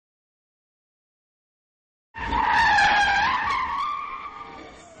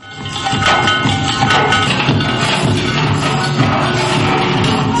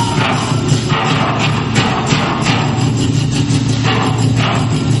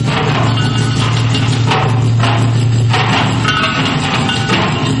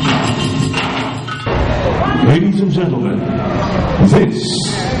Ladies and gentlemen, this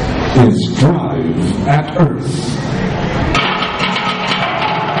is Drive at Earth.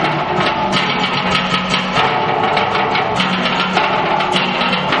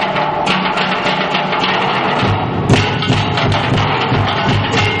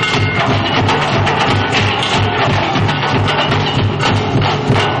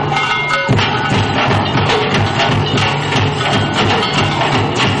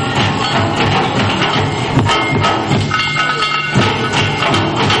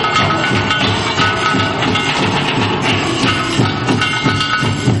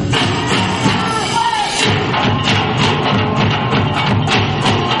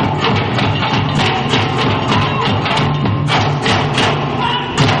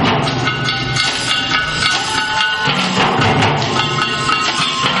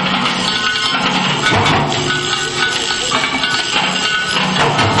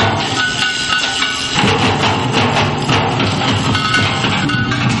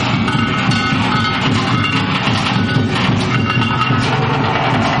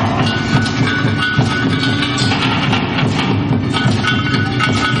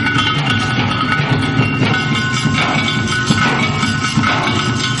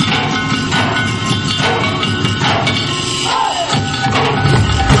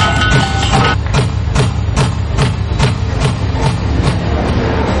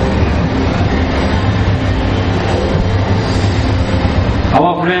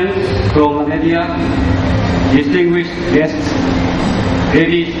 Our friends from the media, distinguished guests,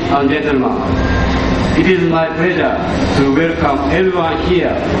 ladies and gentlemen, it is my pleasure to welcome everyone here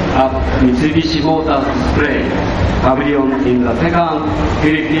at Mitsubishi Motors Display Pavilion in the second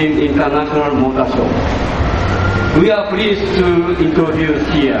Philippine International Motor Show. We are pleased to introduce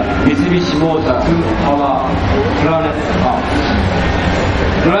here Mitsubishi Motors to our planet Earth.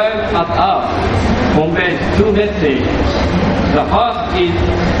 Drive at Earth conveys two messages. The first is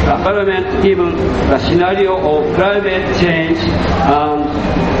the environment given the scenario of climate change and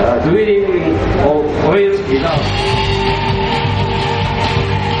drilling of oil without.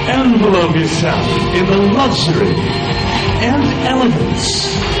 Envelope yourself in the luxury and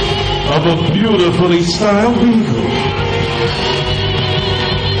elegance of a beautifully styled vehicle.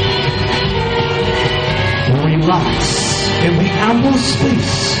 Relax in the ample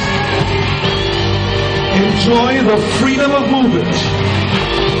space. Enjoy the freedom of movement.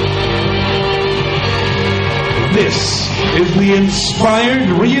 This is the inspired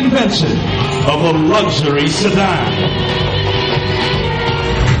reinvention of a luxury sedan.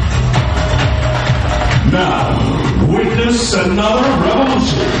 Now, witness another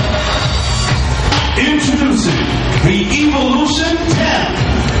revolution. Introducing the Evolution 10.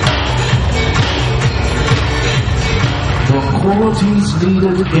 The qualities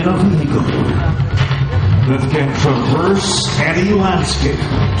needed in a vehicle that can traverse any landscape,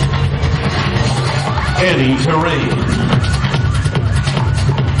 any terrain,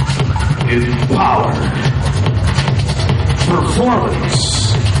 in power,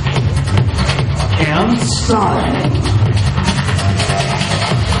 performance, and style.